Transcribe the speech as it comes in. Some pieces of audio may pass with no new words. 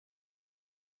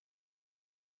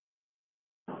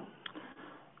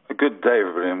Good day,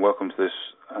 everybody, and welcome to this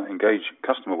Engage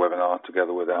Customer webinar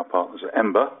together with our partners at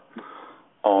Ember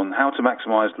on how to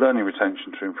maximise learning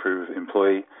retention to improve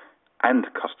employee and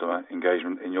customer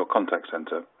engagement in your contact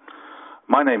centre.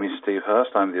 My name is Steve Hurst.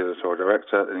 I'm the Editorial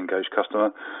Director at Engage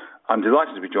Customer. I'm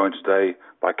delighted to be joined today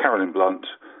by Carolyn Blunt,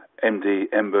 MD,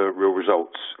 Ember Real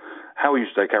Results. How are you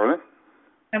today, Carolyn?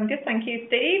 I'm good, thank you,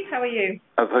 Steve. How are you?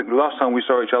 I think the last time we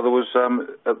saw each other was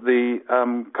at the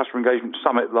Customer Engagement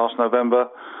Summit last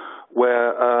November,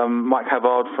 where Mike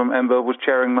Havard from Ember was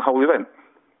chairing the whole event.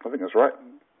 I think that's right.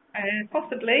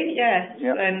 Possibly, yes.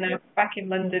 Yep. And back in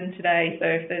London today, so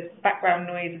if there's background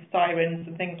noise of sirens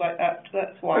and things like that,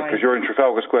 that's why. Because you're in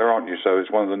Trafalgar Square, aren't you? So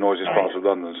it's one of the noisiest parts of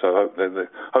London, so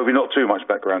hopefully not too much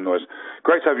background noise.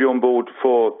 Great to have you on board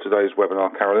for today's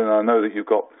webinar, Carolyn. I know that you've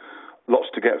got lots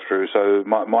to get through, so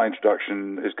my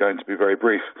introduction is going to be very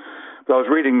brief. But I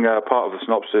was reading part of the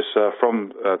synopsis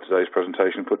from today's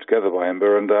presentation put together by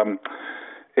Ember, and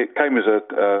it came as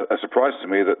a surprise to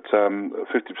me that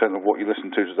 50% of what you listen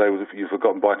to today you've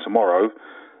forgotten by tomorrow.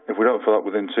 If we don't fill up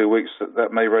within 2 weeks,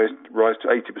 that may rise to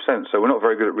 80%. So we're not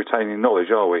very good at retaining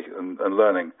knowledge, are we, and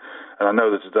learning? And I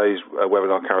know that today's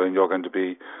webinar, Carolyn, you're going to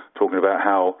be talking about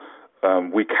how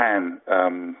we can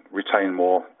retain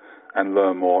more and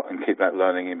learn more and keep that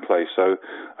learning in place. So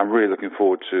I'm really looking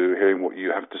forward to hearing what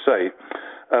you have to say.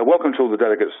 Welcome to all the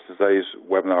delegates to today's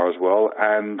webinar as well.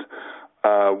 And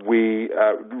we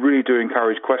really do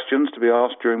encourage questions to be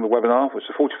asked during the webinar. It's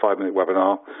a 45-minute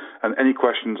webinar, and any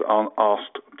questions aren't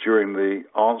asked during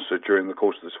the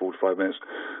course of this 45 minutes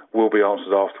will be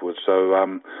answered afterwards. So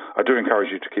I do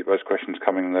encourage you to keep those questions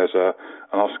coming. There's an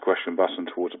Ask a Question button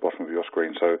towards the bottom of your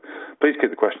screen. So please keep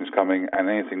the questions coming, and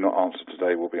anything not answered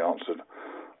today will be answered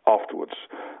afterwards.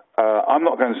 I'm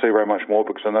not going to say very much more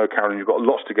because I know, Carolyn, you've got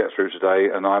lots to get through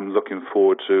today, and I'm looking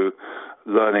forward to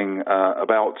learning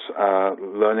about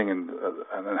learning and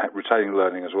retaining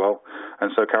learning as well.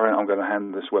 And so, Carolyn, I'm going to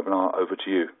hand this webinar over to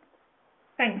you.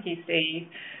 Thank you, Steve.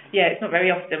 Yeah, it's not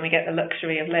very often we get the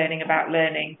luxury of learning about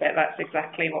learning, but that's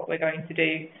exactly what we're going to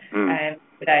do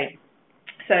today.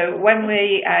 So when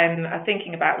we are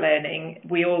thinking about learning,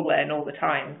 we all learn all the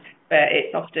time, but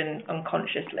it's often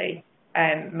unconsciously.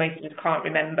 Most of us can't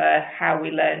remember how we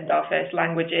learned our first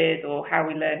languages or how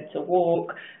we learned to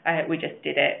walk. We just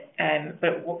did it.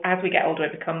 But as we get older,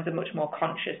 it becomes a much more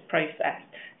conscious process.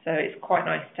 So it's quite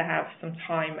nice to have some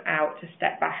time out to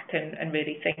step back and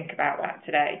really think about that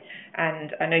today.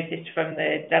 And I noticed from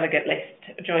the delegate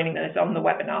list joining us on the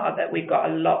webinar that we've got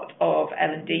a lot of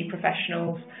L&D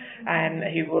professionals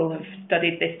who will have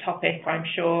studied this topic, I'm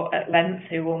sure, at length,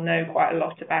 who will know quite a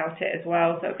lot about it as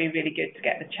well. So it'll be really good to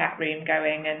get the chat room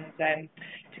going and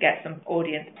to get some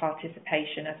audience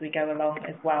participation as we go along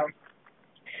as well.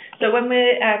 So when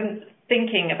we're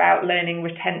thinking about learning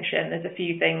retention, there's a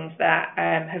few things that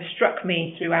have struck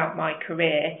me throughout my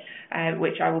career,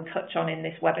 which I will touch on in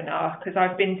this webinar, because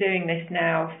I've been doing this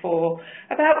now for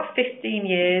about 15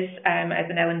 years as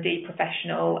an L&D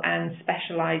professional and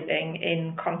specialising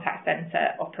in contact centre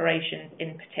operations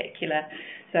in particular.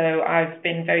 So I've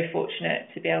been very fortunate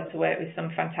to be able to work with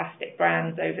some fantastic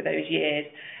brands over those years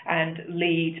and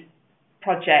lead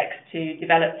projects to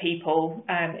develop people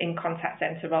in contact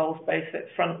centre roles, both at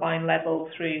frontline level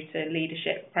through to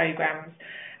leadership programs.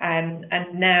 And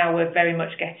now we're very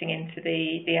much getting into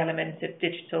the element of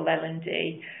digital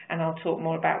L&D, and I'll talk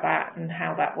more about that and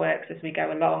how that works as we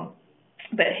go along.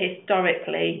 But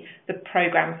historically, the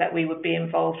programs that we would be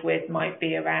involved with might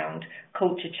be around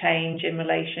culture change in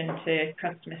relation to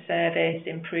customer service,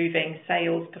 improving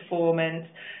sales performance,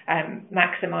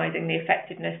 maximising the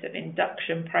effectiveness of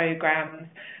induction programs,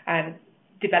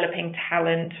 developing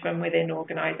talent from within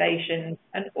organisations,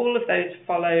 and all of those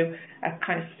follow a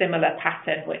kind of similar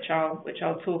pattern, which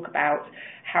I'll talk about.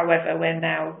 However, we're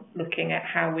now looking at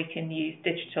how we can use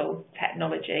digital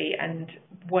technology and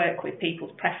work with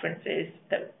people's preferences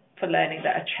for learning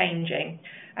that are changing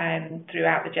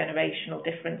throughout the generational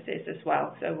differences as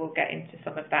well. So we'll get into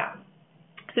some of that.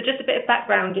 So just a bit of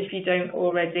background if you don't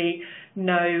already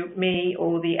know me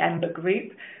or the Ember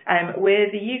Group. We're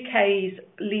the UK's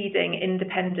leading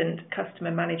independent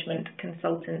customer management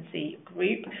consultancy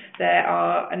group. There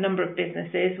are a number of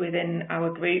businesses within our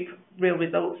group. Real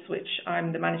Results, which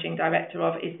I'm the managing director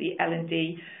of, is the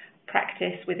L&D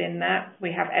practice within that.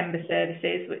 We have Ember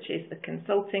Services, which is the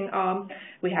consulting arm.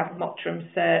 We have Mottram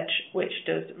Search, which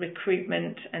does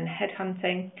recruitment and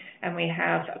headhunting. And we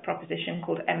have a proposition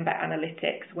called Ember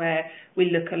Analytics, where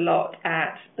we look a lot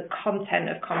at the content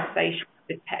of conversation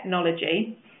with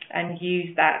technology and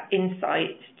use that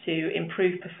insight to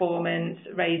improve performance,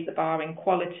 raise the bar in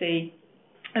quality,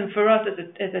 And for us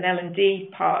as an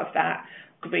L&D part of that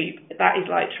group, that is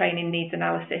like training needs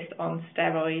analysis on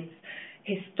steroids.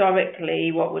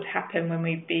 Historically, what would happen when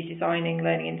we'd be designing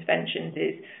learning interventions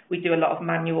is we do a lot of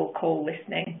manual call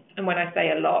listening. And when I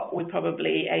say a lot, we're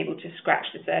probably able to scratch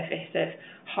the surface of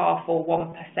 0.5% or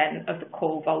 1% of the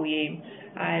call volume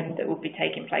that would be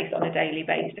taking place on a daily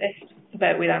basis.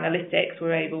 But with analytics,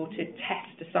 we're able to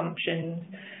test assumptions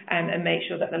and make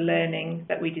sure that the learning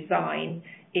that we design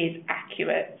is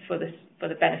accurate for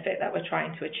the benefit that we're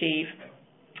trying to achieve.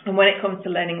 And when it comes to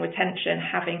learning retention,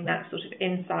 having that sort of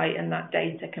insight and that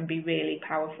data can be really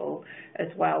powerful as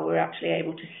well. We're actually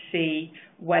able to see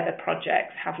whether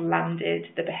projects have landed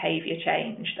the behaviour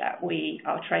change that we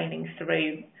are training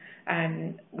through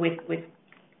with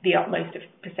the utmost of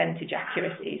percentage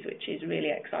accuracies, which is really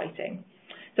exciting.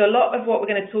 So a lot of what we're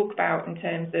going to talk about in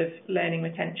terms of learning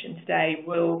retention today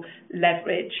will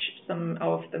leverage some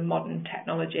of the modern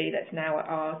technology that's now at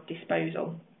our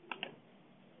disposal.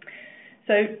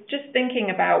 So just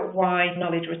thinking about why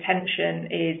knowledge retention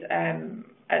is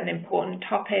an important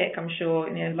topic, I'm sure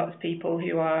lots of people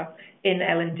who are in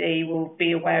L&D will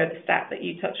be aware of the stat that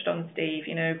you touched on, Steve.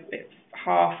 It's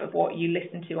half of what you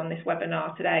listen to on this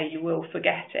webinar today, you will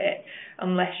forget it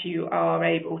unless you are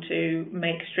able to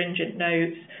make stringent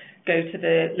notes, go to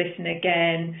the listen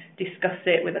again, discuss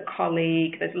it with a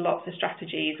colleague. There's lots of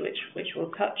strategies which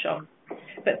we'll touch on.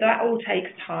 But that all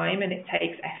takes time and it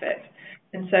takes effort.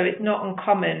 And so it's not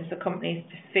uncommon for companies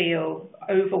to feel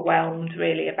overwhelmed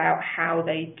really about how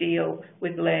they deal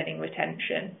with learning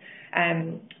retention.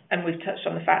 And we've touched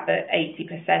on the fact that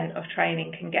 80% of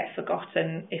training can get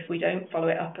forgotten if we don't follow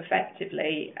it up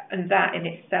effectively. And that in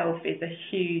itself is a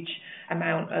huge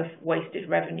amount of wasted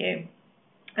revenue.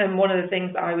 And one of the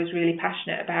things that I was really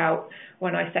passionate about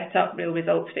when I set up Real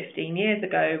Results 15 years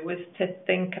ago was to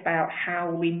think about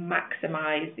how we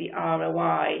maximise the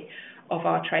ROI of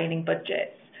our training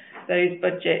budgets. Those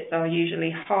budgets are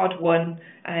usually hard won.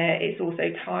 It's also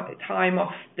time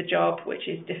off the job, which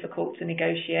is difficult to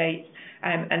negotiate.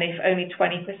 And if only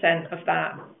 20% of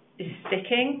that is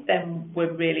sticking, then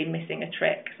we're really missing a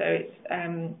trick. So it's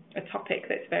a topic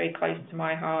that's very close to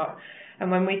my heart. And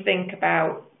when we think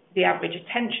about the average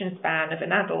attention span of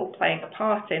an adult playing a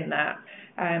part in that,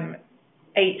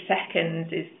 8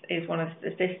 seconds is one of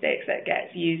the statistics that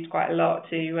gets used quite a lot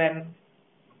to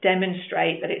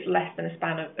demonstrate that it's less than a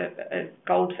span of a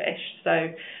goldfish. So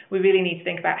we really need to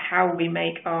think about how we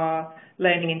make our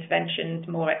learning interventions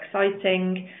more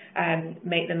exciting,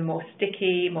 make them more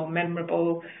sticky, more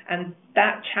memorable. And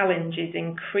that challenge is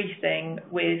increasing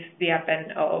with the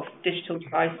advent of digital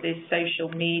devices, social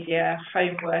media,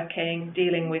 home working,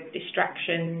 dealing with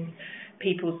distractions.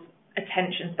 People's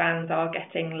attention spans are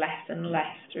getting less and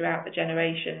less throughout the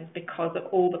generations because of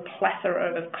all the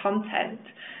plethora of content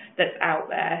that's out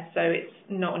there. So it's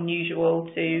not unusual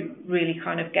to really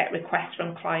kind of get requests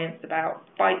from clients about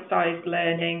bite-sized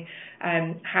learning,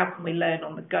 how can we learn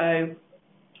on the go,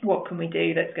 what can we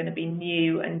do that's going to be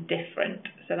new and different.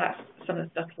 So that's some of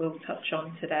the stuff we'll touch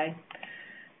on today.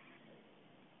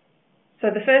 So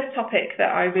the first topic that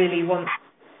I really want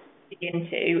to dig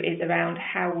into is around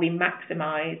how we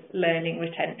maximise learning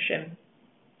retention.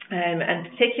 And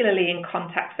particularly in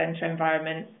contact centre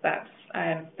environments, that's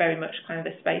very much kind of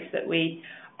the space that we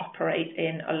operate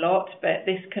in a lot, but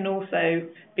this can also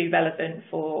be relevant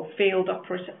for field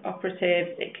operatives.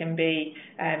 It can be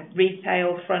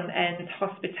retail front end,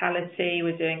 hospitality.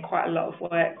 We're doing quite a lot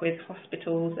of work with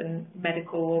hospitals and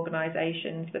medical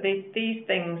organisations, but these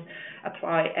things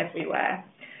apply everywhere.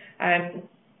 And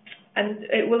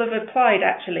it will have applied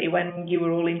actually when you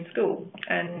were all in school.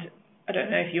 And I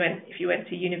don't know if you went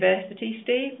to university,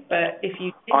 Steve, but if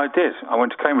you did. I did. I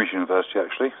went to Cambridge University,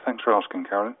 actually. Thanks for asking,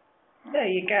 Carolyn. There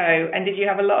you go. And did you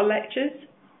have a lot of lectures?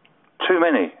 Too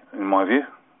many, in my view.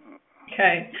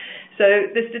 Okay. So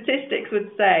the statistics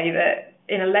would say that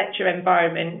in a lecture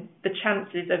environment, the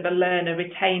chances of a learner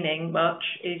retaining much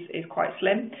is quite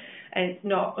slim. And it's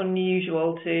not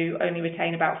unusual to only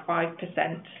retain about 5%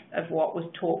 of what was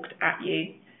talked at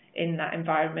you in that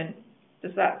environment.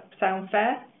 Does that sound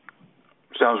fair?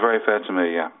 Sounds very fair to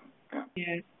me, yeah.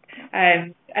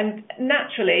 And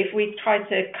naturally, if we try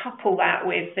to couple that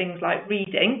with things like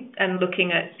reading and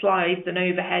looking at slides and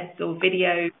overheads or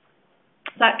videos,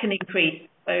 that can increase.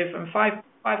 So from 5%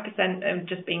 of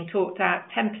just being talked at,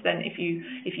 10% if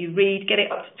you read, get it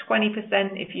up to 20%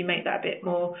 if you make that a bit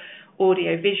more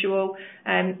audio-visual.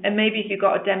 And maybe if you've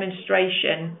got a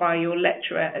demonstration by your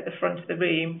lecturer at the front of the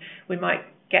room, we might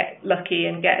get lucky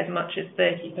and get as much as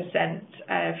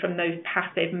 30% from those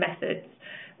passive methods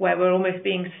where we're almost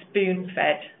being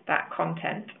spoon-fed that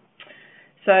content.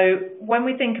 So when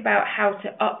we think about how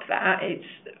to up that, it's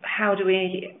how do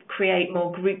we create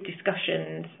more group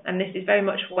discussions? And this is very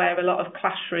much where a lot of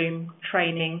classroom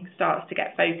training starts to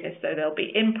get focused. So there'll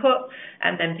be input,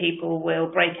 and then people will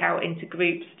break out into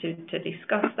groups to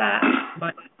discuss that,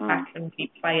 might back and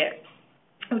replay it.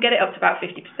 We'll get it up to about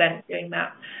 50% doing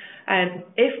that.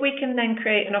 If we can then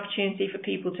create an opportunity for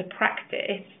people to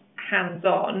practice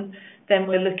hands-on, then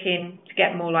we're looking to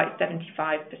get more like 75%.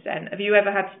 Have you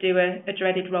ever had to do a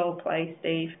dreaded role play,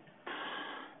 Steve?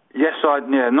 Yes,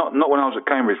 not when I was at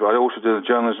Cambridge, but I also did a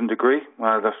journalism degree.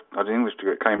 I did an English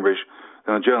degree at Cambridge,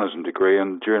 then a journalism degree,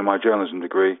 and during my journalism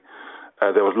degree,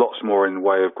 there was lots more in the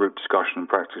way of group discussion and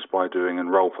practice by doing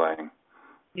and role playing.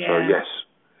 Yeah. So yes,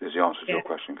 is the answer to your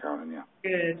question, Carolyn. Yeah.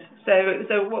 Good.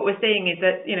 So what we're seeing is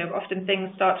that often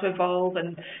things start to evolve,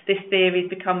 and this theory's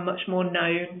become much more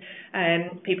known.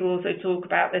 People also talk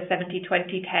about the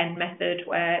 70-20-10 method,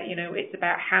 where it's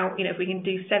about how if we can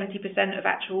do 70% of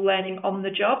actual learning on the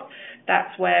job,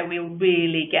 that's where we'll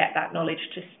really get that knowledge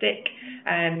to stick,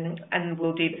 and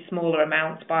we'll do the smaller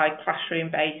amounts by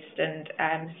classroom based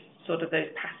and sort of those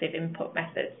passive input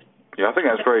methods. Yeah, I think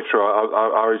that's very true.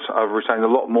 I've retained a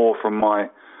lot more from my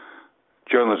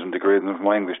journalism degree than from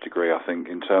my English degree, I think,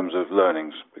 in terms of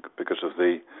learnings, because of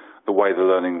the way the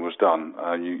learning was done.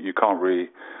 You can't really,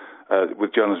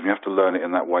 with journalism, you have to learn it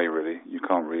in that way, really. You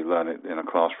can't really learn it in a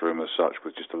classroom as such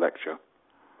with just a lecture.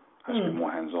 It has to be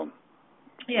more hands-on.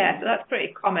 Yeah, so that's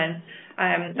pretty common.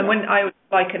 And when I would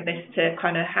liken this to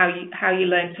kind of how you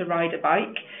learn to ride a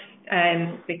bike,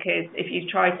 because if you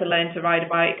try to learn to ride a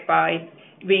bike by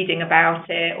reading about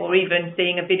it or even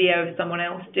seeing a video of someone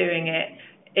else doing it,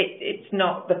 it's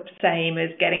not the same as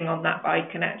getting on that bike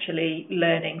and actually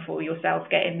learning for yourself,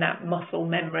 getting that muscle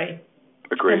memory.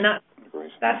 Agreed. And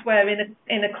that's where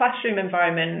in a classroom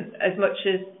environment, as much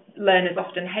as learners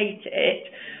often hate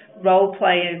it, role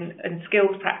play and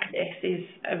skills practice is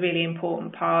a really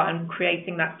important part, and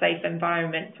creating that safe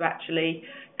environment to actually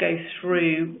go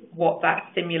through what that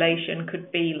simulation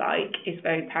could be like is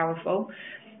very powerful.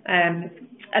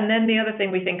 And then the other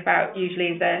thing we think about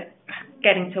usually is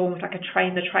getting to almost like a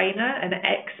train the trainer, an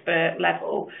expert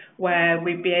level, where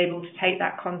we'd be able to take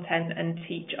that content and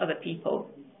teach other people.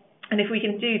 And if we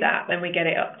can do that, then we get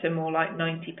it up to more like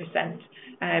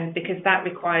 90%, because that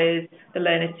requires the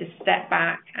learner to step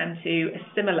back and to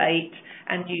assimilate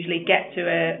and usually get to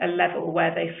a level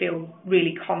where they feel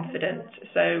really confident.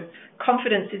 So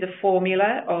confidence is a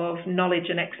formula of knowledge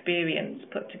and experience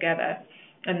put together.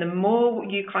 And the more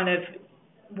you kind of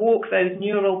walk those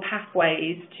neural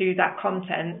pathways to that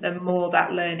content, the more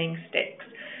that learning sticks.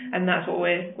 And that's what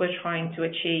we're trying to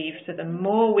achieve. So the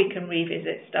more we can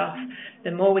revisit stuff,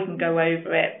 the more we can go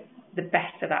over it, the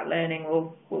better that learning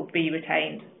will be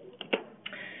retained.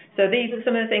 So these are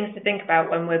some of the things to think about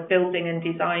when we're building and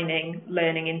designing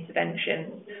learning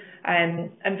interventions. And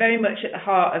very much at the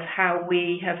heart of how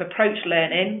we have approached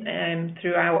learning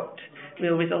throughout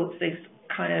Real Results, these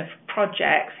kind of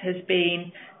projects, has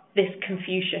been this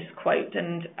Confucius quote,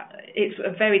 and it's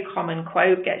a very common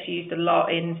quote, gets used a lot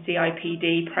in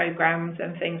CIPD programs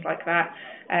and things like that,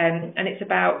 and it's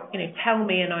about, tell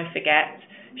me and I forget,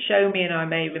 show me and I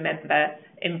may remember,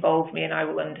 involve me and I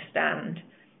will understand.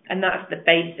 And that's the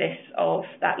basis of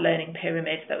that learning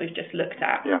pyramid that we've just looked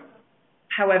at. Yeah.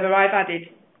 However, I've added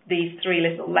these three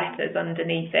little letters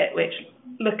underneath it, which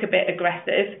look a bit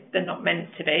aggressive. They're not meant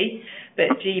to be,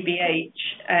 but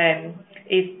GBH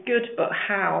is good, but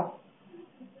how?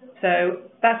 So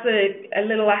that's a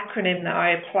little acronym that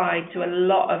I apply to a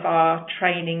lot of our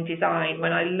training design.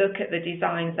 When I look at the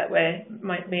designs that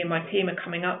me and my team are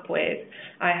coming up with,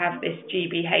 I have this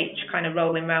GBH kind of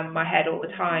rolling around my head all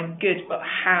the time. Good, but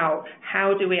how?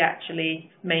 How do we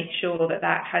actually make sure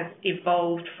that has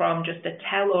evolved from just a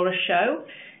tell or a show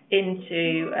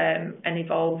into an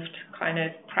evolved kind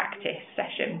of practice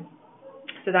session?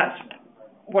 So that's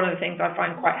one of the things I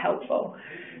find quite helpful.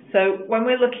 So when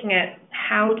we're looking at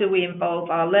how do we involve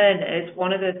our learners,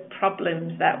 one of the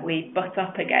problems that we butt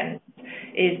up against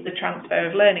is the transfer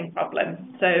of learning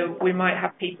problem. So we might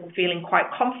have people feeling quite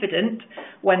confident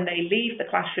when they leave the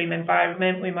classroom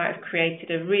environment. We might have created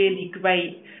a really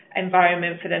great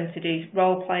environment for them to do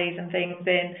role plays and things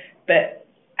in, but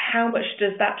how much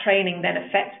does that training then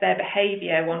affect their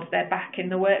behaviour once they're back in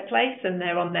the workplace and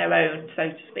they're on their own, so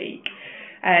to speak?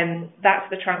 That's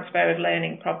the transfer of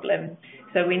learning problem.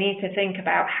 So we need to think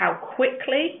about how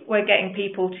quickly we're getting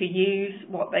people to use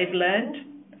what they've learned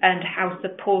and how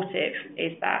supportive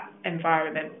is that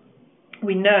environment.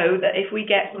 We know that if we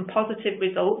get some positive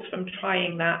results from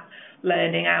trying that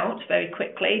learning out very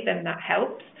quickly, then that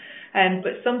helps.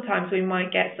 But sometimes we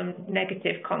might get some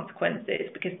negative consequences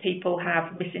because people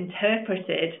have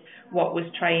misinterpreted what was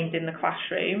trained in the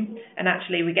classroom, and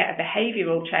actually we get a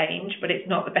behavioural change, but it's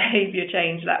not the behaviour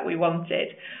change that we wanted.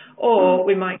 Or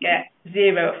we might get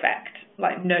zero effect,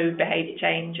 like no behaviour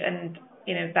change, and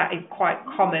that is quite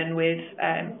common with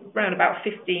around about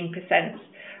 15%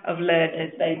 of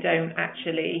learners. They don't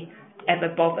actually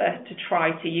ever bother to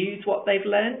try to use what they've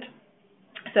learned.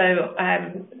 So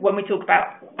when we talk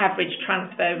about average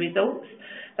transfer results,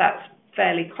 that's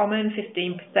fairly common.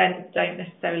 15% don't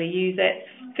necessarily use it.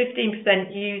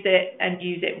 15% use it and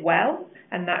use it well,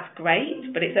 and that's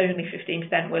great, but it's only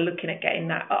 15%. We're looking at getting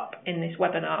that up in this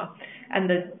webinar. And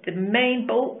the main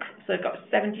bulk, so I've got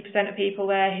 70% of people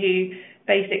there who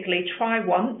basically try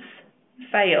once,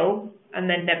 fail, and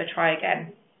then never try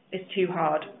again. It's too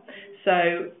hard.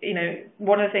 So,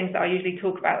 one of the things that I usually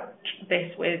talk about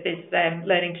this with is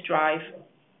learning to drive.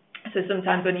 So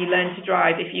sometimes when you learn to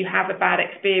drive, if you have a bad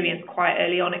experience quite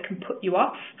early on, it can put you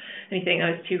off. And you think,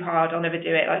 oh, it's too hard, I'll never do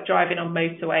it. Like driving on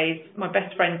motorways. My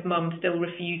best friend's mum still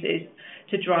refuses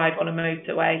to drive on a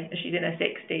motorway, and she's in her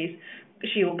 60s.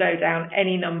 She will go down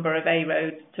any number of A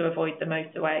roads to avoid the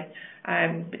motorway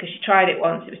because she tried it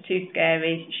once. It was too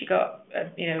scary. She got a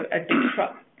big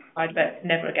truck ride, but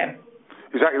never again.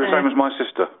 Exactly the same as my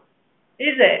sister.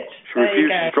 Is it? She refuses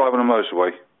to drive on a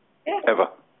motorway. Yeah. Ever.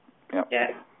 Yeah. Yeah.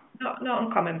 Not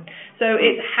uncommon. So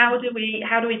it's how do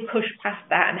we push past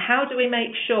that, and how do we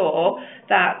make sure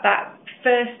that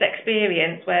first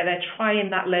experience where they're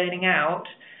trying that learning out,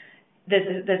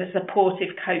 there's a supportive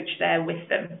coach there with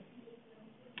them.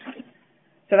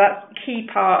 So that's a key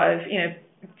part of,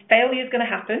 failure is going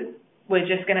to happen. We're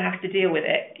just going to have to deal with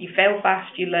it. You fail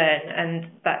fast, you learn,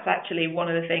 and that's actually one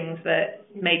of the things that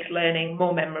makes learning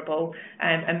more memorable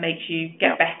and makes you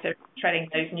get better at treading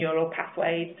those neural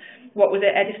pathways. What was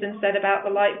it Edison said about the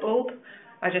light bulb?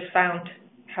 I just found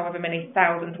however many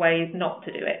thousand ways not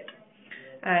to do it.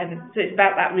 So it's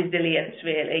about that resilience,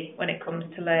 really, when it comes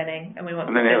to learning. And then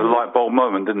he had a light bulb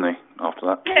moment, didn't he, after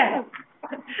that? Yeah.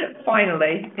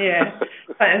 Finally, yeah.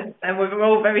 And we're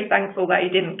all very thankful that he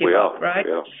didn't give up, right?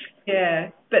 We are. Yeah.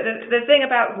 But the thing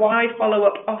about why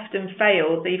follow-up often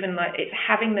fails, even like it's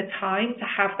having the time to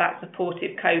have that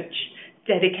supportive coach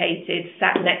dedicated,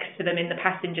 sat next to them in the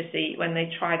passenger seat when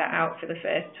they try that out for the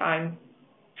first time.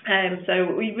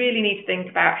 So we really need to think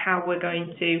about how we're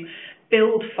going to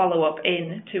build follow-up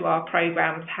into our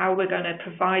programs, how we're going to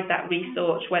provide that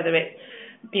resource, whether it's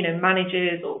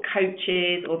managers or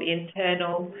coaches or the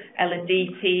internal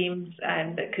L&D teams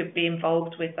that could be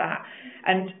involved with that.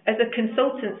 And as a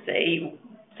consultancy,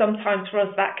 sometimes for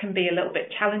us that can be a little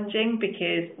bit challenging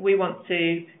because we want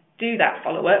to do that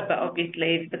follow-up, but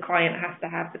obviously the client has to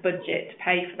have the budget to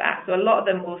pay for that. So a lot of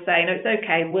them will say, no, it's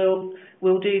okay,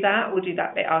 we'll do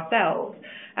that bit ourselves.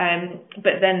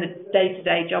 But then the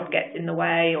day-to-day job gets in the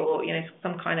way, or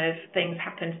some kind of things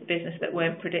happen to the business that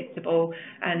weren't predictable,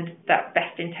 and that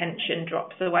best intention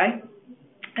drops away.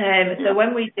 So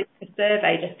when we did the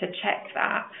survey just to check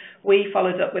that, we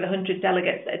followed up with 100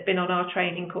 delegates that had been on our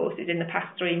training courses in the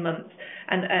past 3 months,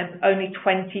 and only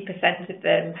 20% of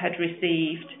them had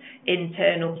received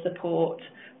internal support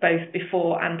both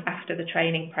before and after the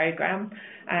training programme.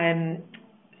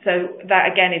 So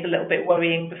that, again, is a little bit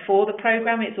worrying before the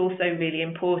programme. It's also really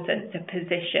important to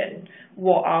position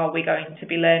what are we going to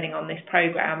be learning on this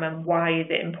programme and why is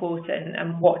it important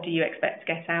and what do you expect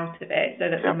to get out of it, so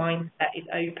that the mindset is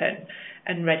open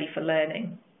and ready for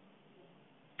learning.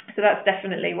 So that's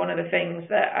definitely one of the things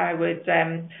that I would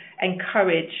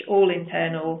encourage all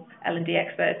internal L&D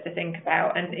experts to think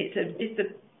about. And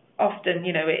often,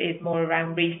 it is more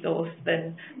around resource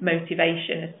than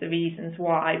motivation as the reasons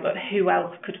why, but who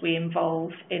else could we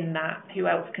involve in that? Who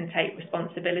else can take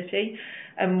responsibility?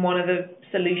 And one of the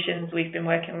solutions we've been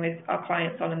working with our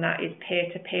clients on, and that is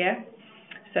peer-to-peer.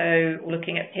 So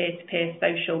looking at peer-to-peer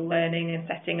social learning and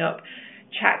setting up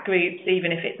chat groups,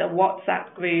 even if it's a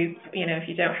WhatsApp group, if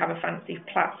you don't have a fancy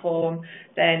platform,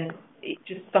 then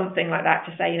just something like that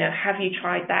to say, have you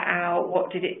tried that out?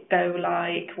 What did it go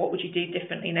like? What would you do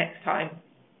differently next time?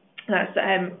 That's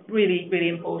really, really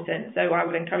important. So I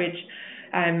would encourage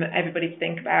everybody to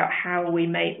think about how we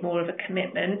make more of a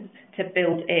commitment to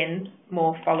build in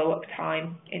more follow-up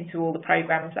time into all the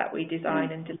programs that we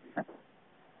design and deliver.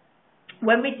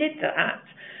 When we did that,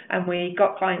 and we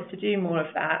got clients to do more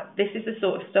of that, this is the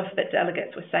sort of stuff that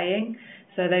delegates were saying.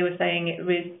 So they were saying it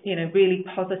was, really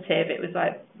positive. It was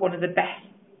like one of the best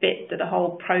bits of the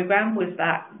whole program was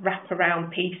that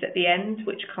wraparound piece at the end,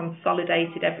 which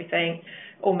consolidated everything,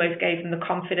 almost gave them the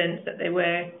confidence that they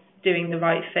were doing the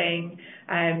right thing,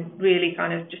 really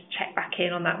kind of just check back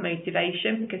in on that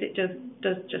motivation, because it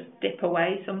does just dip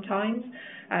away sometimes.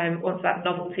 Once that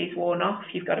novelty's worn off,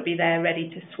 you've got to be there ready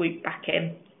to swoop back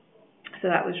in. So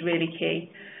that was really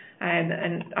key.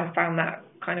 And I found that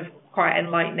kind of quite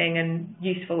enlightening and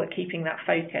useful at keeping that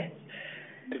focus.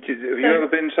 Have you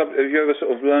ever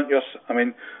sort of learnt I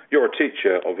mean, you're a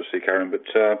teacher, obviously, Carolyn, but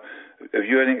have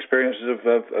you any experiences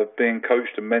of being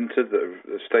coached and mentored that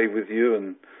have stayed with you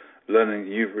and learning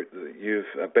that you've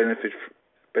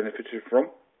benefited from?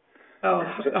 Oh,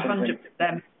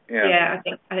 100%. Yeah,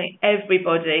 I think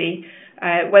everybody,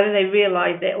 whether they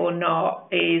realise it or not,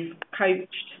 is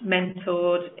coached,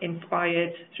 mentored,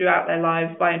 inspired throughout their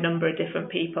lives by a number of different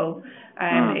people.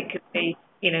 It could be,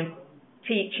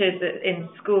 teachers in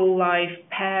school life,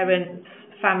 parents,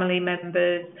 family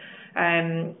members,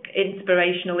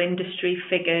 inspirational industry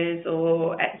figures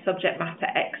or subject matter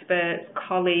experts,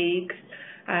 colleagues.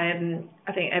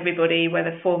 I think everybody,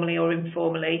 whether formally or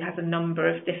informally, has a number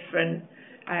of different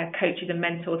coaches and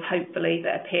mentors, hopefully,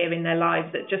 that appear in their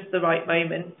lives at just the right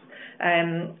moments.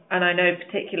 And I know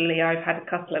particularly I've had a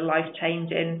couple of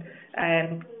life-changing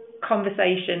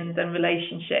conversations and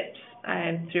relationships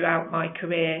throughout my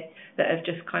career that have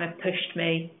just kind of pushed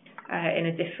me in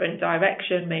a different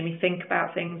direction, made me think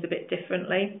about things a bit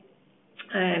differently.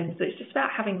 So it's just about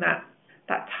having that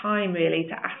time really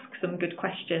to ask some good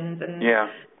questions, and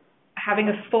having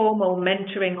a formal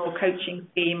mentoring or coaching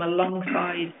scheme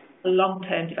alongside a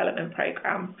long-term development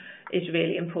programme is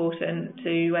really important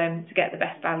to get the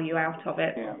best value out of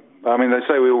it. Yeah. I mean, they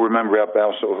say we all remember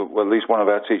our sort of, well, at least one of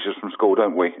our teachers from school,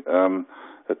 don't we?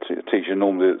 A teacher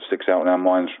normally that sticks out in our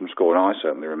minds from school, and I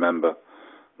certainly remember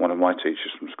one of my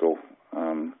teachers from school,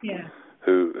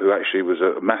 who actually was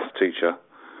a maths teacher.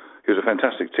 He was a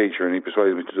fantastic teacher, and he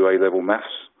persuaded me to do A-level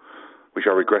maths, which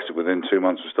I regretted within 2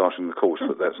 months of starting the course,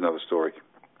 but that's another story.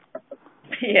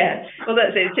 Yeah, well,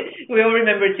 that's it. We all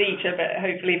remember a teacher, but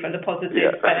hopefully for the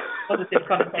positive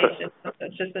connotations, not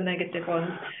just the negative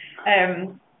ones.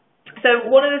 So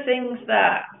one of the things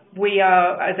that we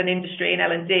are, as an industry in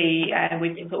L&D,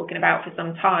 we've been talking about for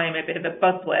some time, a bit of a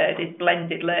buzzword, is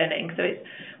blended learning. So it's,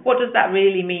 what does that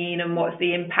really mean, and what's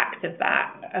the impact of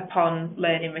that upon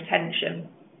learning retention?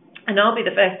 And I'll be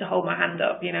the first to hold my hand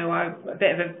up. I'm a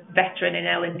bit of a veteran in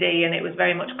L&D, and it was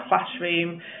very much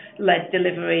classroom-led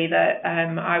delivery that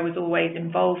I was always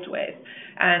involved with.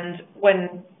 And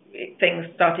when things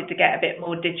started to get a bit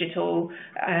more digital,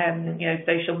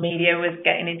 social media was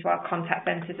getting into our contact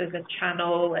centres as a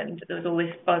channel, and there was all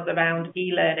this buzz around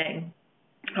e-learning.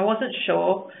 I wasn't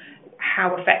sure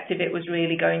how effective it was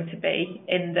really going to be,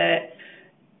 in that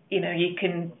you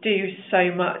can do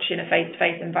so much in a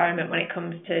face-to-face environment when it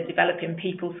comes to developing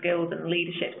people skills and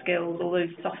leadership skills, all those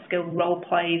soft skill role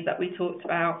plays that we talked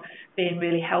about being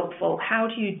really helpful. How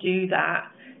do you do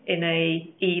that in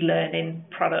a e-learning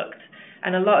product?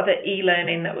 And a lot of the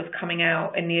e-learning that was coming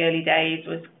out in the early days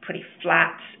was pretty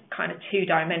flat, kind of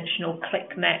two-dimensional,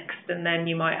 click next, and then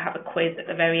you might have a quiz at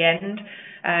the very end.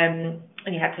 And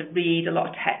you had to read a lot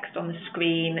of text on the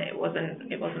screen. It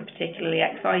wasn't particularly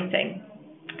exciting.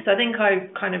 So I think I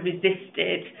kind of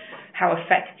resisted how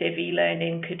effective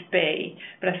e-learning could be.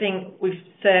 But I think we've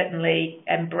certainly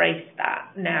embraced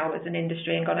that now as an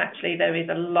industry and gone, actually, there is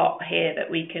a lot here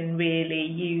that we can really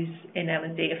use in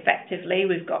L&D effectively.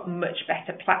 We've got much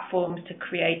better platforms to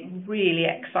create really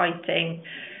exciting,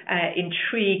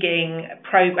 intriguing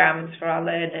programs for our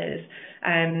learners.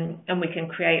 And we can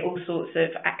create all sorts of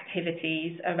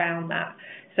activities around that.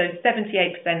 So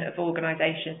 78% of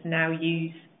organisations now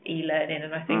use e-learning,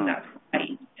 and I think that's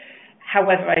great.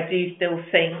 However, I do still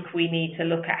think we need to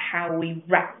look at how we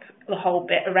wrap the whole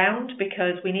bit around,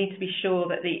 because we need to be sure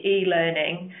that the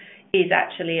e-learning is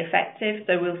actually effective.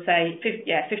 So we'll say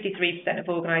 53% of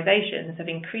organisations have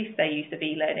increased their use of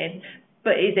e-learning,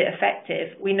 but is it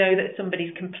effective? We know that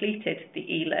somebody's completed the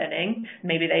e-learning,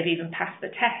 maybe they've even passed the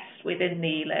test within the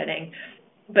e-learning,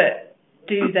 but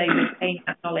do they retain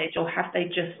that knowledge, or have they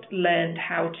just learned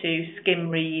how to skim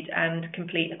read and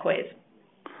complete a quiz?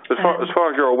 As far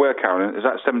as you're aware, Carolyn, is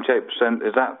that 78%?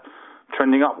 Is that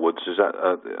trending upwards? Is that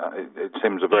it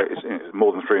seems it's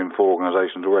more than 3 in 4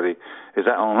 organisations already. Is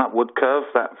that on an upward curve,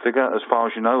 that figure, as far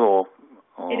as you know, or?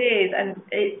 It is, and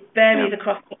it varies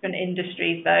across different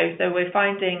industries, though. So we're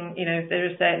finding, there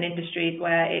are certain industries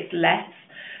where it's less.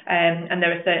 And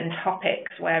there are certain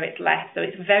topics where it's less. So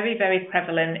it's very, very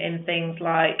prevalent in things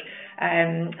like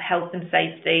health and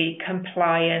safety,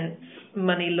 compliance,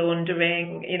 money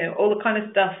laundering, all the kind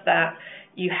of stuff that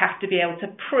you have to be able to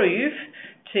prove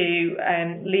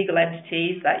to legal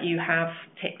entities that you have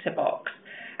ticked a box.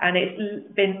 and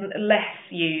it's been less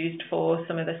used for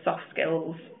some of the soft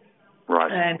skills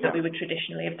that we would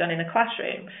traditionally have done in a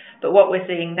classroom. But what we're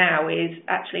seeing now is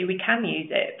actually we can use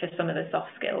it for some of the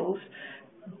soft skills,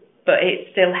 but it's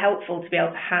still helpful to be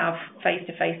able to have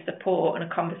face-to-face support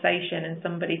and a conversation and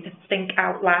somebody to think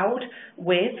out loud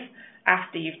with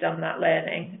after you've done that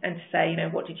learning, and to say,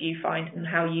 what did you find and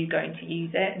how are you going to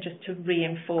use it, and just to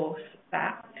reinforce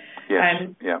that. Yes.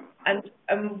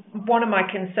 And one of my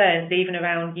concerns, even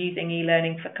around using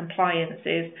e-learning for compliance,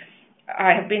 is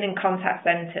I have been in contact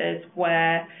centres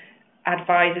where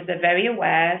advisors are very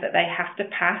aware that they have to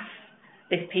pass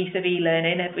this piece of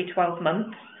e-learning every 12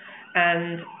 months,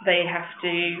 and they have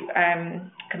to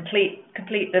complete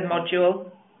the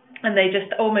module, and they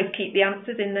just almost keep the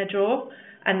answers in their drawer,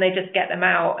 and they just get them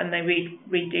out, and they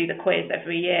redo the quiz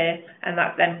every year, and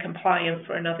that's then compliant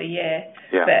for another year.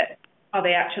 Yeah. But are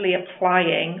they actually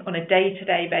applying on a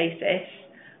day-to-day basis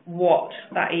what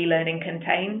that e-learning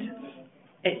contained?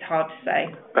 It's hard to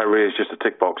say. That really is just a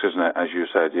tick box, isn't it, as you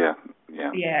said? Yeah.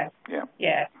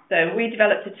 So we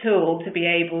developed a tool to be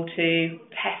able to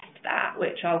test that,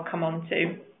 which I'll come on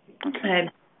to,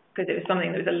 because it was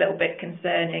something that was a little bit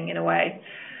concerning in a way.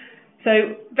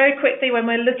 So very quickly, when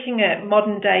we're looking at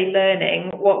modern day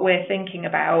learning, what we're thinking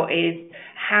about is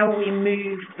how we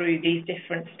move through these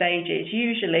different stages.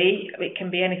 Usually it can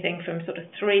be anything from sort of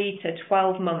 3 to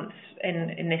 12 months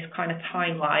in this kind of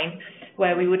timeline,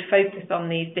 where we would focus on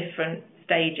these different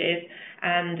stages,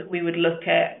 and we would look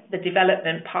at the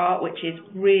development part, which is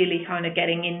really kind of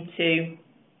getting into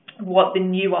what the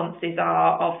nuances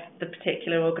are of the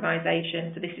particular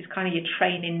organisation. So this is kind of your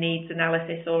training needs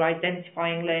analysis or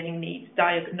identifying learning needs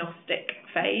diagnostic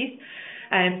phase.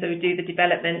 So we do the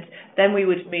development, then we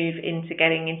would move into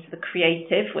getting into the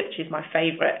creative, which is my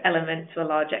favourite element to a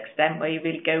large extent, where you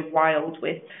really go wild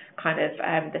with kind of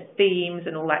the themes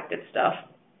and all that good stuff.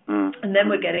 And then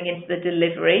we're getting into the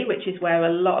delivery, which is where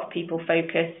a lot of people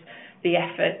focus the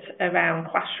effort around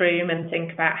classroom and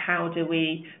think about how do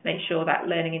we make sure that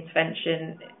learning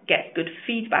intervention gets good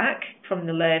feedback from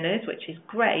the learners, which is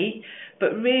great.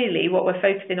 But really what we're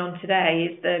focusing on today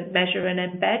is the measure and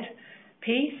embed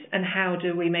piece, and how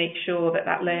do we make sure that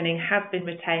that learning has been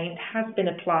retained, has been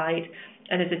applied,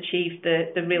 and has achieved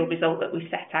the real result that we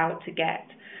set out to get.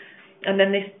 And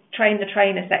then this train the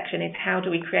trainer section is how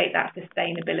do we create that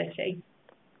sustainability.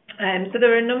 So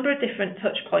there are a number of different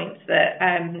touch points that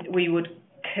we would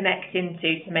connect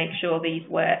into to make sure these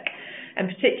work, and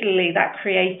particularly that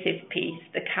creative piece,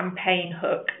 the campaign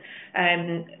hook.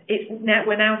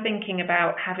 We're now thinking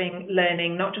about having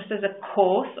learning not just as a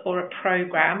course or a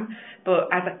program, but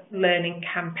as a learning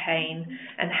campaign,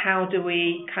 and how do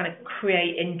we kind of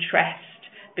create interest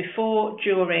before,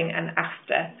 during and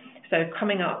after. So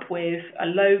coming up with a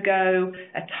logo,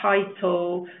 a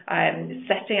title,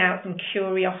 setting out some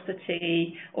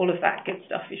curiosity, all of that good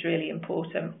stuff is really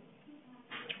important.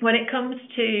 When it comes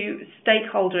to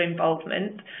stakeholder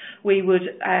involvement, we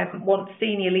would want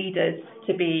senior leaders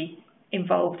to be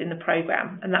involved in the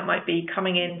programme, and that might be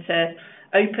coming in to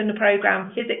open the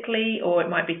programme physically, or it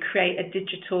might be create a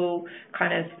digital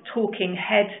kind of talking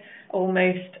head,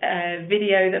 almost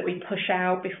video that we push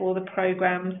out before the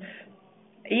programmes.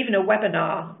 Even a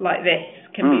webinar like this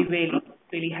can be really,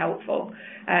 really helpful.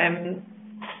 And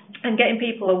getting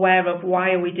people aware of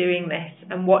why are we doing this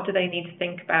and what do they need to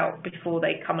think about before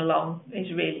they come along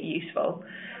is really useful.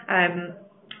 And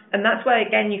that's where,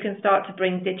 again, you can start to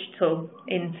bring digital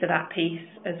into that piece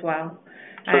as well.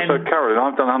 So Carolyn,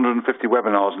 I've done 150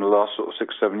 webinars in the last sort of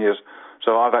 6-7 years,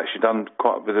 so I've actually done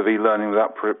quite a bit of e-learning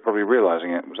without probably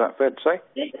realising it. Was that fair to say?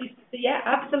 Yeah,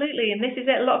 absolutely. And this is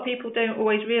it. A lot of people don't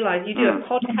always realise. You do a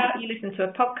podcast, you listen to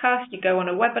a podcast, you go on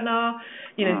a webinar,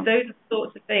 those are the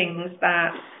sorts of things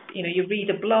that, you read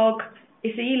a blog.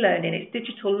 It's e-learning, it's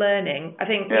digital learning. I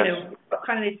think,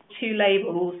 kind of these two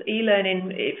labels.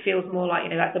 E-learning, it feels more like,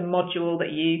 like the module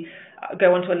that you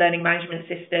go onto a learning management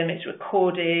system, it's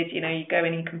recorded, you go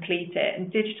in and complete it.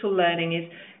 And digital learning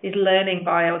is learning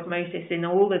by osmosis in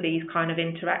all of these kind of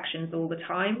interactions all the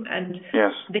time. And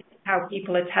this is how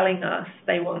people are telling us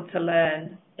they want to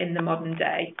learn in the modern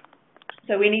day.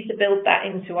 So we need to build that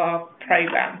into our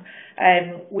programme.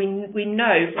 We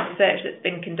know from research that's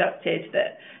been conducted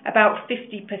that about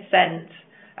 50%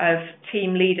 of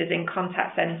team leaders in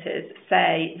contact centres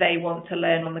say they want to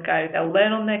learn on the go. They'll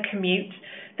learn on their commute,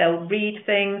 they'll read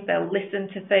things, they'll listen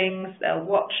to things, they'll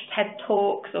watch TED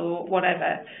Talks or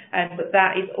whatever. But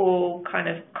that is all kind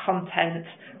of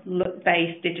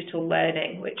content-based digital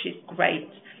learning, which is great.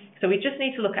 So we just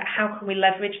need to look at how can we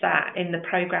leverage that in the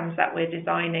programs that we're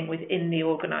designing within the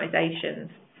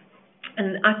organisations.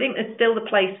 And I think there's still the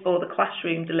place for the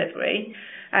classroom delivery,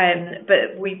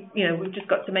 but we've just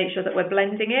got to make sure that we're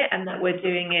blending it and that we're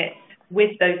doing it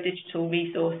with those digital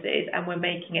resources and we're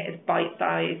making it as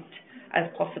bite-sized as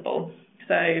possible.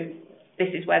 So this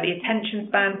is where the attention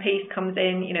span piece comes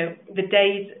in. The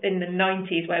days in the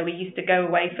 90s where we used to go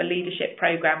away for leadership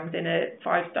programs in a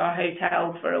 5-star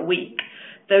hotel for a week,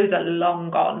 those are long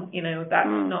gone.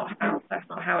 That's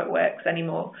not how it works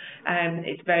anymore.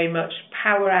 It's very much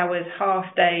power hours,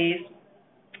 half days,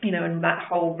 and that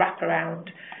whole wraparound.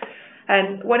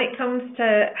 And when it comes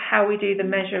to how we do the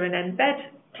measure and embed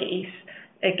piece,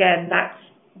 again, that's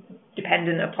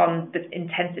dependent upon the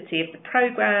intensity of the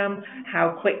program,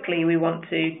 how quickly we want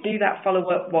to do that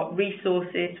follow-up, what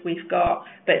resources we've got.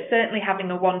 But certainly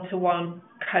having a one-to-one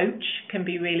coach can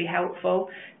be really helpful.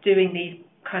 Doing these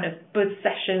kind of buzz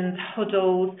sessions,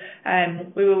 huddles.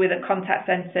 We were with a contact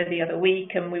centre the other week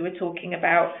and we were talking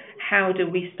about how do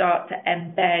we start to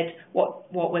embed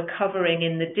what we're covering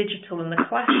in the digital and the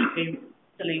classroom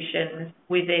solutions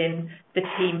within the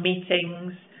team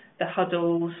meetings, the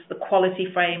huddles, the quality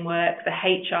framework, the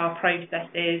HR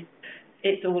processes.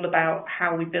 It's all about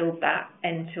how we build that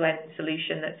end-to-end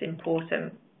solution that's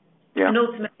important. Yeah. And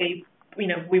ultimately,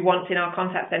 we want in our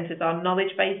contact centres our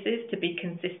knowledge bases to be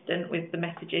consistent with the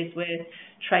messages we're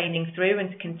training through and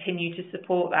to continue to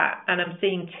support that. And I'm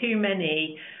seeing too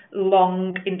many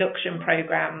long induction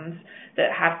programmes that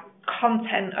have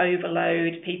content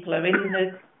overload. People are in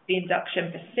the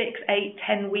induction for 6, 8,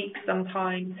 10 weeks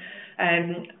sometimes,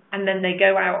 and then they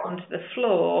go out onto the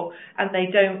floor and they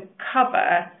don't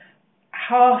cover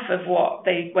half of what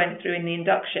they went through in the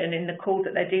induction in the calls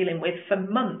that they're dealing with for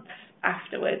months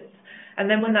afterwards. And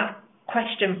then when that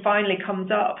question finally comes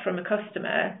up from a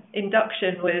customer,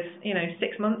 induction was,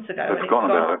 6 months ago. They've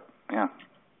forgotten about it, yeah.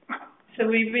 So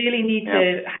we really need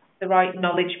to have the right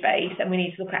knowledge base, and we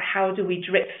need to look at how do we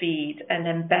drip feed and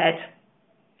embed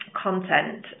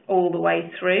content all the way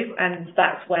through. And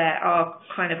that's where our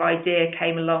kind of idea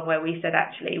came along, where we said,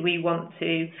 actually, we want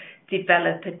to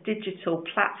develop a digital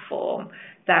platform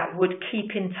that would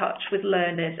keep in touch with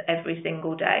learners every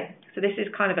single day. So this is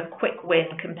kind of a quick win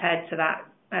compared to that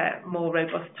more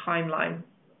robust timeline.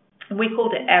 And we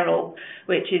called it ERROL,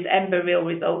 which is Ember Real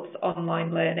Results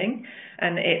Online Learning.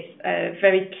 And it's a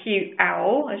very cute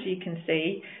owl, as you can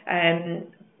see. And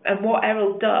what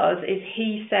ERROL does is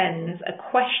he sends a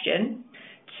question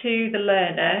to the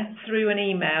learner through an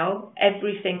email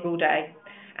every single day.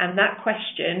 And that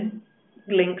question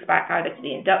links back either to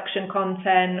the induction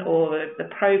content or the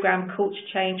program culture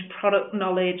change, product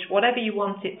knowledge, whatever you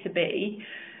want it to be.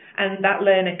 And that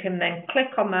learner can then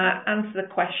click on that, answer the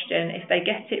question. If they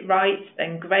get it right,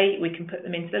 then great, we can put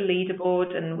them into the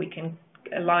leaderboard and we can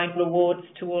align rewards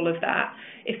to all of that.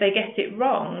 If they get it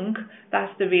wrong,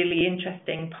 that's the really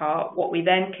interesting part. What we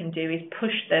then can do is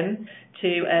push them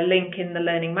to a link in the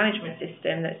learning management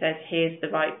system that says, here's the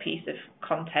right piece of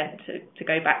content to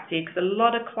go back to. Because a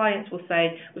lot of clients will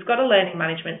say, we've got a learning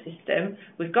management system,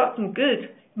 we've got some good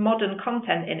modern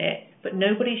content in it, but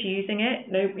nobody's using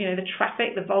it. The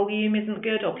traffic, the volume isn't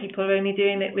good, or people are only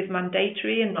doing it with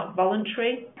mandatory and not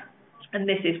voluntary. And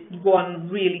this is one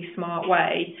really smart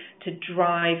way to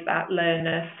drive that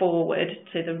learner forward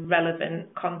to the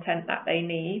relevant content that they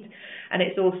need. And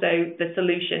it's also the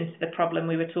solution to the problem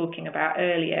we were talking about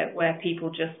earlier, where people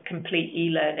just complete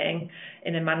e-learning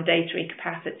in a mandatory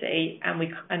capacity and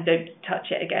don't touch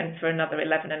it again for another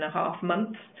 11 and a half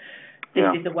months. This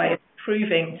is a way of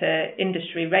proving to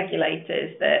industry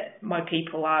regulators that my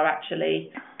people are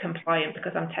actually compliant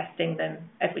because I'm testing them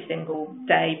every single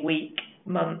day, week,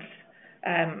 month.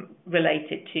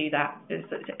 Related to that. It's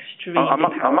extremely I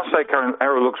must say, Carolyn,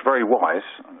 ERROL looks very wise,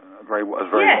 very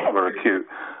cute.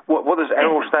 What does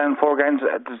ERROL stand for again?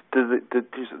 Does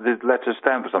the letters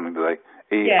stand for something, do they?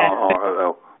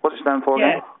 ERROL. What does it stand for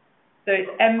again? So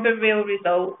it's Ember Real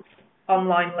Results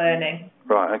Online Learning.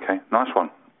 Right, okay. Nice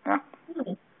one. Yeah.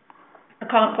 I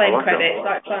can't claim credit.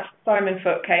 Simon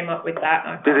Foote came up with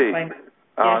that. Did he?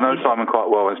 I know Simon quite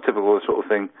well. It's typical of the sort of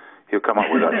thing he'll come up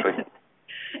with, actually.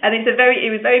 And he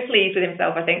was very pleased with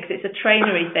himself, I think, because it's a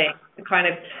trainery thing to kind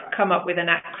of come up with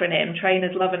an acronym.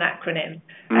 Trainers love an acronym.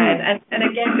 And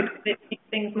again, because it makes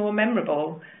things more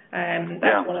memorable.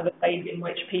 That's one of the ways in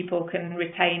which people can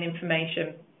retain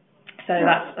information. So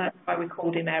that's why we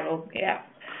called him ERROL, yeah.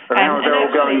 But how is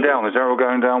ERROL going down? Is ERROL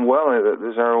going down well?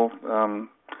 Is ERROL...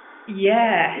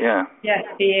 Yes,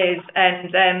 he is.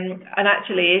 And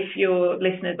actually, if your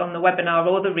listeners on the webinar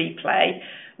or the replay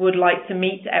would like to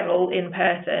meet ERROL in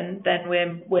person, then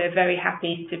we're very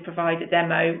happy to provide a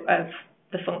demo of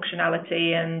the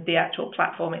functionality and the actual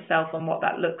platform itself and what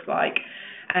that looks like.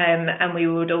 and we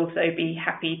would also be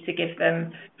happy to give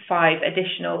them 5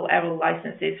 additional Errol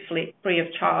licenses free of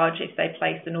charge if they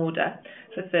place an order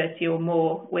for 30 or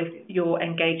more with your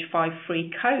Engage 5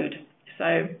 free code.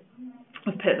 So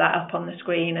I've put that up on the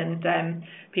screen, and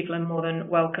people are more than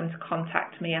welcome to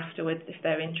contact me afterwards if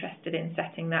they're interested in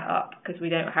setting that up, because we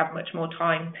don't have much more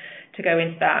time to go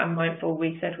into that. I'm mindful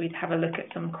we said we'd have a look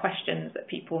at some questions that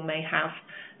people may have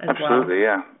as Absolutely,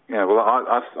 well. yeah. Well,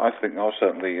 I think I'll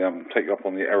certainly take you up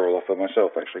on the Errol offer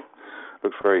myself, actually.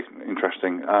 Looks very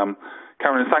interesting.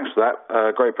 Carolyn, thanks for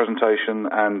that. Great presentation,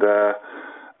 and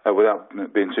without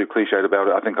being too cliched about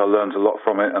it, I think I learned a lot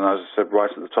from it, and as I said right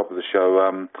at the top of the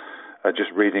show,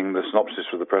 just reading the synopsis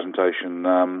for the presentation,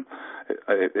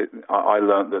 I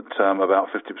learned that about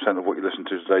 50% of what you listen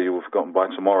to today you will have forgotten by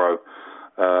tomorrow.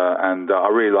 And I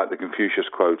really like the Confucius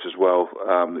quote as well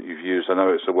that you've used. I know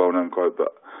it's a well-known quote,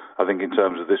 but I think in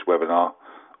terms of this webinar,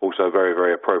 also a very,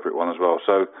 very appropriate one as well.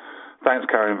 So thanks,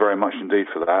 Carolyn, very much indeed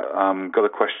for that. Got a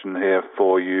question here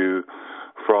for you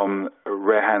from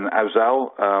Rehan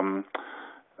Afzal.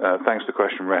 Thanks for the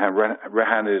question, Rehan.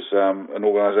 Rehan is an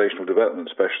organisational development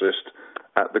specialist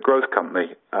at the Growth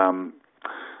Company. And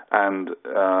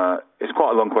it's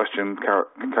quite a long question,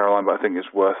 Caroline, but I think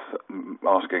it's worth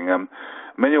asking.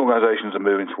 Many organisations are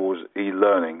moving towards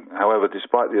e-learning. However,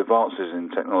 despite the advances in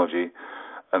technology,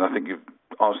 and I think you've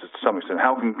answered to some extent,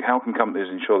 how can companies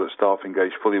ensure that staff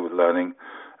engage fully with learning,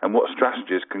 and what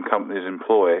strategies can companies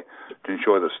employ to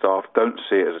ensure that staff don't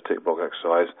see it as a tick box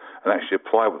exercise and actually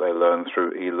apply what they learn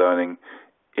through e-learning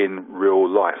in real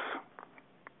life?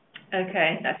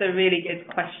 Okay, that's a really good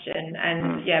question.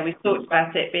 And yeah, we've talked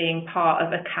about it being part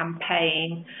of a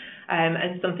campaign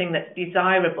and something that's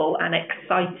desirable and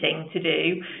exciting to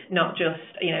do, not just,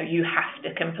 you have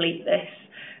to complete this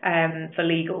for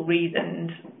legal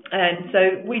reasons. And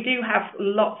so we do have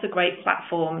lots of great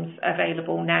platforms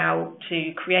available now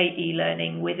to create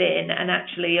e-learning within, and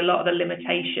actually a lot of the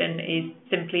limitation is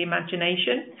simply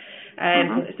imagination.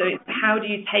 So it's how do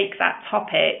you take that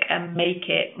topic and make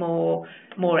it more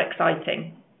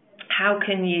exciting? How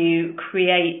can you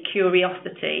create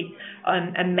curiosity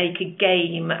and make a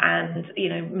game, and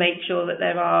make sure that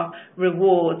there are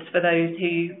rewards for those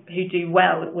who do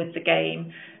well with the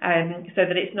game, so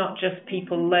that it's not just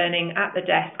people learning at the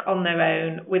desk on their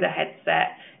own with a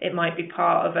headset. It might be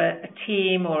part of a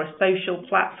team or a social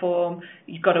platform.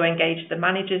 You've got to engage the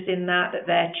managers in that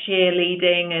they're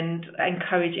cheerleading and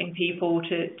encouraging people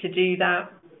to do that.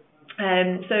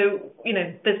 So,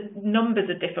 there's numbers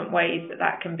of different ways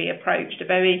that can be approached. A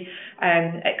very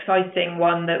exciting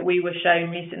one that we were shown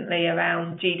recently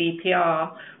around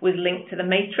GDPR was linked to The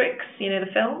Matrix, the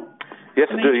film?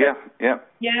 Yes, I do, yeah,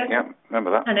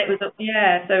 remember that. And it was,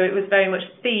 so it was very much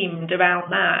themed around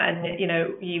that, and,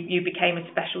 you became a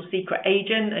special secret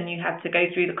agent, and you had to go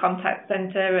through the contact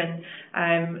centre and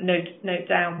note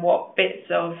down what bits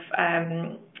of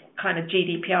kind of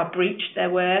GDPR breach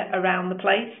there were around the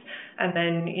place. And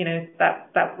then,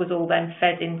 that was all then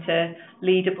fed into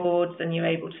leaderboards, and you're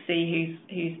able to see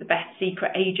who's the best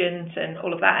secret agent and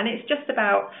all of that. And it's just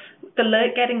about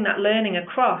getting that learning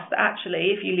across that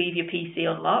actually, if you leave your PC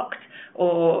unlocked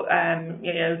or,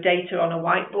 data on a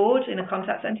whiteboard in a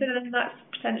contact centre, then that's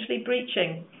potentially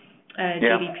breaching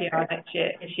GDPR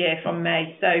this year from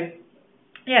May. So,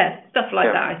 stuff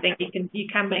like that. I think you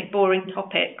can make boring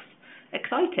topics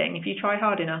exciting if you try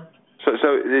hard enough. So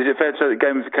is it fair to say that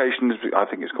gamification I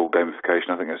think it's called gamification,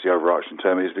 I think that's the overarching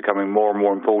term, is becoming more and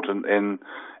more important in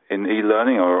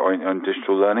e-learning or in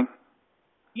digital learning?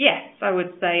 Yes, I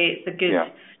would say it's a good,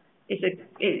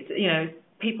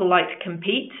 people like to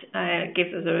compete. It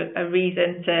gives us a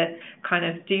reason to kind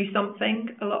of do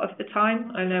something a lot of the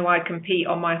time. I know I compete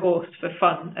on my horse for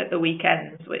fun at the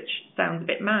weekends, which sounds a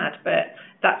bit mad, but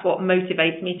that's what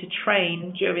motivates me to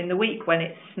train during the week when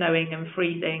it's snowing and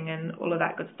freezing and all of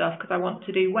that good stuff, because I want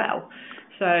to do well.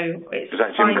 So it's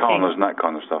that gymkhana and that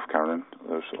kind of stuff, Carolyn?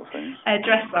 Those sort of things?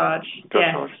 Dressage.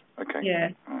 Dressage, okay. Yeah.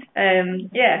 Right.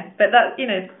 But that,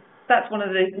 that's one of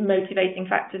the motivating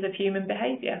factors of human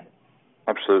behaviour.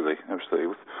 Absolutely.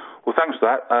 Well, thanks for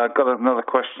that. Got another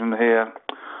question here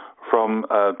from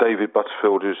David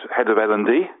Butterfield, who's head of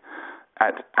L&D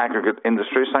at Aggregate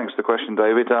Industries. Thanks for the question,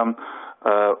 David.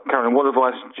 Carolyn, what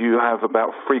advice do you have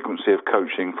about frequency of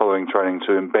coaching following training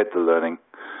to embed the learning?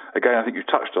 Again, I think you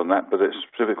touched on that, but it's a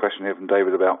specific question here from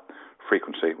David about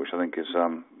frequency, which I think is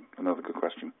another good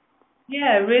question.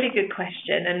 Yeah, really good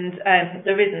question, and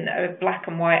there isn't a black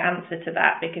and white answer to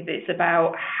that because it's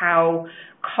about how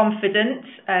confident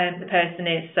the person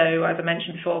is. So, as I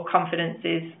mentioned before, confidence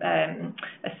is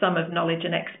a sum of knowledge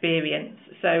and experience.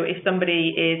 So, if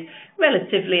somebody is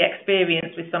relatively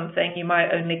experienced with something, you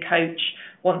might only coach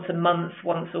once a month,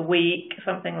 once a week,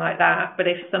 something like that. But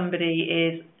if somebody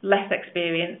is less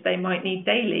experienced, they might need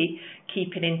daily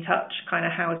keeping in touch, kind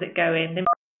of how's it going. They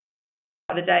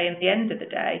the day and the end of the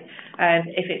day.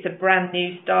 If it's a brand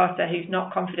new starter who's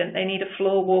not confident, they need a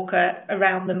floor walker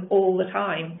around them all the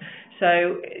time.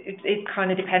 So it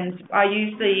kind of depends. I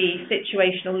use the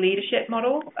situational leadership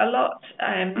model a lot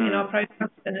in our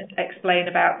programs and explain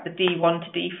about the D1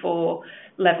 to D4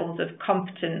 levels of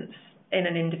competence in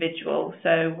an individual.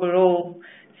 So we're all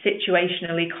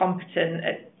situationally competent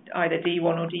at either D1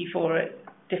 or D4 at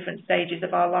different stages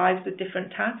of our lives with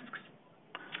different tasks.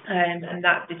 And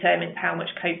that determines how much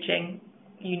coaching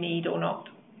you need or not.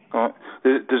 All right.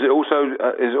 Does it also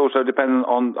is it also dependent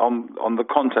on the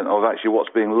content of actually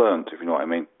what's being learnt, if you know what I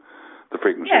mean? The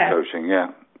frequency of coaching,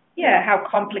 Yeah, how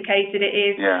complicated it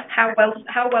is. Yeah. How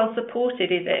well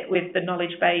supported is it with the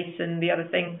knowledge base and the other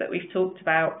things that we've talked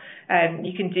about.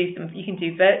 You can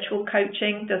do virtual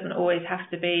coaching. Doesn't always have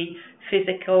to be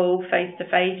physical, face to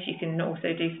face. You can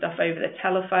also do stuff over the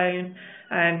telephone.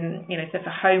 So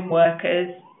for home workers,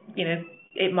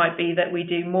 it might be that we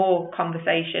do more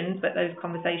conversations, but those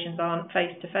conversations aren't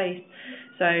face to face.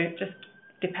 So it just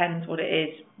depends what it is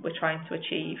we're trying to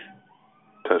achieve.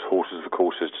 So it's horses for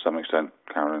courses to some extent,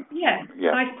 Carolyn. Yeah.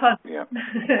 Nice pun. Yeah.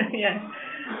 Yeah.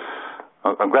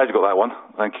 I'm glad you got that one.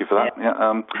 Thank you for that. Yeah.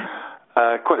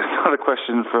 Another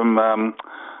question from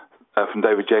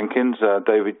David Jenkins.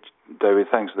 David,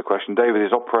 thanks for the question. David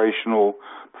is operational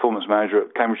performance manager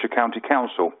at Cambridgeshire County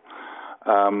Council.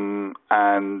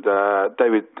 And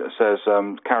David says,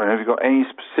 Carolyn, have you got any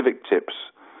specific tips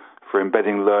for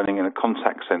embedding learning in a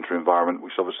contact centre environment,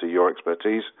 which is obviously your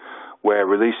expertise, where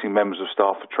releasing members of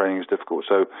staff for training is difficult?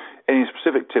 So any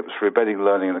specific tips for embedding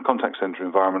learning in a contact centre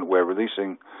environment where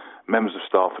releasing members of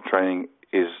staff for training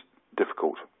is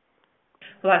difficult?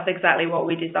 Well, that's exactly what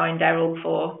we designed Errol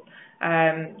for.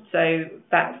 So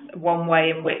that's one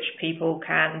way in which people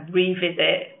can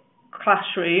revisit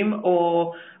classroom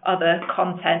or other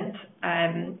content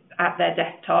at their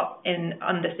desktop in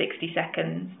under 60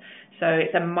 seconds. So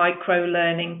it's a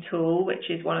micro-learning tool, which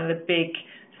is one of the big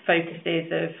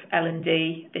focuses of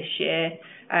L&D this year,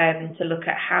 to look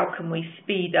at how can we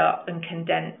speed up and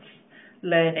condense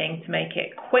learning to make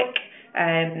it quick,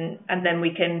 and then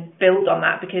we can build on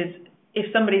that, because if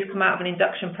somebody's come out of an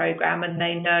induction program and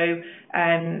they know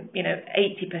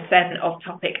 80% of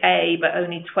topic A but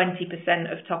only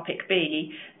 20% of topic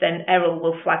B, then Errol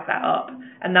will flag that up,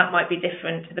 and that might be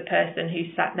different to the person who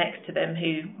sat next to them,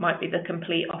 who might be the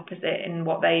complete opposite in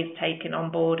what they've taken on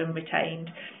board and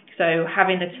retained. So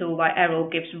having a tool like Errol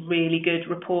gives really good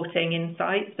reporting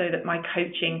insight so that my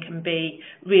coaching can be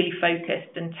really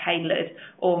focused and tailored,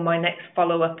 or my next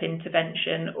follow-up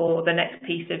intervention or the next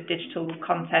piece of digital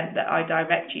content that I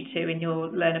direct you to in your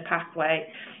learner pathway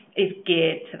is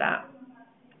geared to that.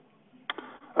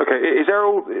 Okay, is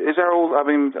Errol, I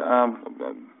mean,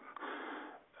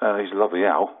 he's a lovely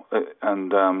owl,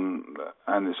 and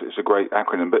it's a great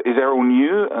acronym, but is Errol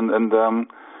new, and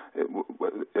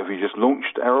have you just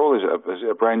launched Errol? Is it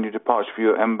a brand new departure for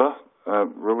your Ember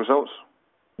real results?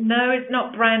 No, it's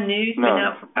not brand new. It's been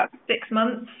out for about 6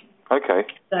 months. Okay.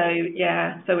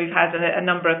 So we've had a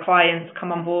number of clients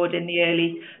come on board in the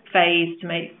early phase to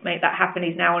make that happen.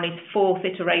 He's now on his 4th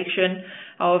iteration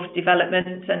of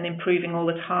development and improving all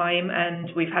the time, and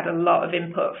we've had a lot of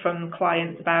input from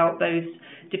clients about those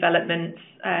developments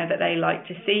that they like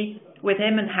to see with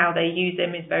him, and how they use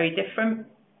him is very different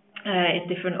in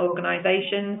different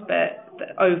organisations, but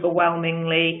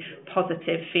overwhelmingly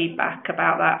positive feedback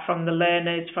about that from the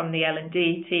learners, from the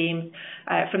L&D teams,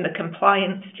 from the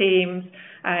compliance teams.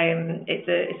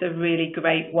 It's a really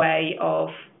great way of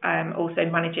also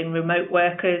managing remote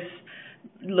workers,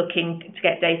 looking to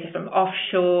get data from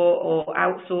offshore or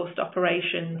outsourced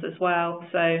operations as well.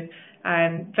 So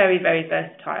very, very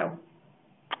versatile.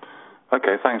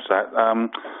 Okay, thanks for that.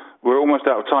 We're almost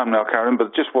out of time now, Carolyn,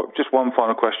 but just one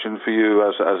final question for you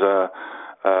as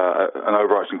an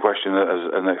overarching question as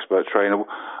an expert trainer.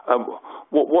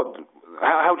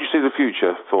 How do you see the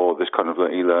future for this kind of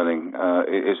e-learning?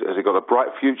 Has it got a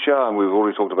bright future? And we've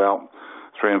already talked about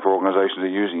 3 and 4 organisations are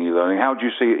using e-learning. How do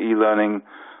you see e-learning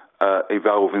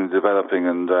evolving and developing?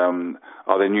 And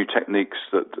are there new techniques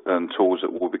and tools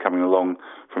that will be coming along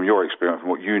from your experience,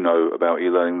 from what you know about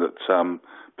e-learning, that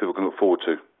people can look forward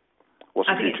to? What's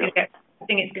the future? I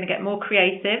think it's going to get more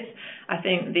creative. I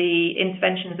think the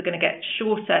interventions are going to get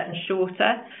shorter and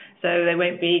shorter. So they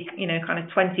won't be, kind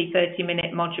of 20,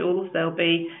 30-minute modules. They'll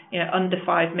be, under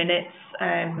 5 minutes.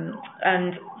 And,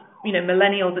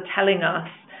 millennials are telling us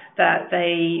that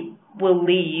they will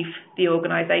leave the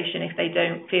organisation if they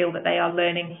don't feel that they are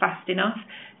learning fast enough.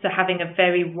 So having a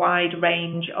very wide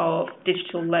range of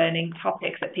digital learning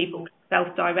topics that people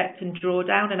self-direct and draw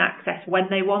down and access when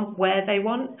they want, where they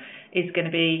want, is going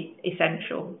to be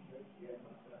essential.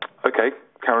 Okay,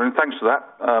 Carolyn, thanks for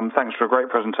that. Thanks for a great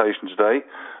presentation today.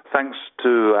 Thanks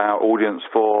to our audience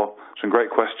for some great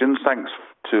questions. Thanks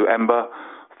to Ember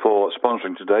for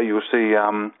sponsoring today. You'll see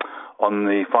on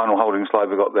the final holding slide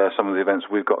we've got there some of the events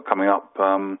we've got coming up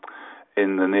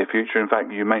in the near future. In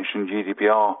fact, you mentioned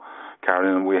GDPR,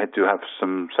 Carolyn, and we do have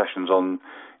some sessions on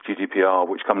GDPR,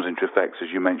 which comes into effect, as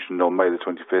you mentioned, on May the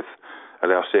 25th at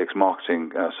our CX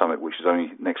Marketing Summit, which is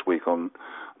only next week on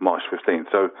March 15th.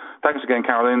 So thanks again,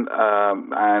 Carolyn,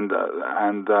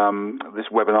 this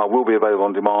webinar will be available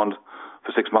on demand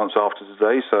for 6 months after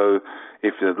today. So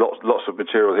if there's lots of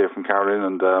material here from Carolyn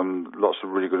and lots of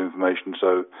really good information.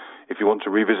 So if you want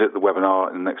to revisit the webinar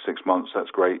in the next 6 months,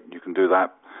 that's great. You can do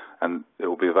that, and it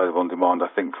will be available on demand, I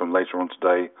think, from later on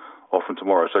today or from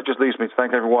tomorrow. So it just leaves me to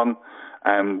thank everyone,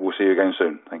 and we'll see you again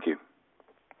soon. Thank you.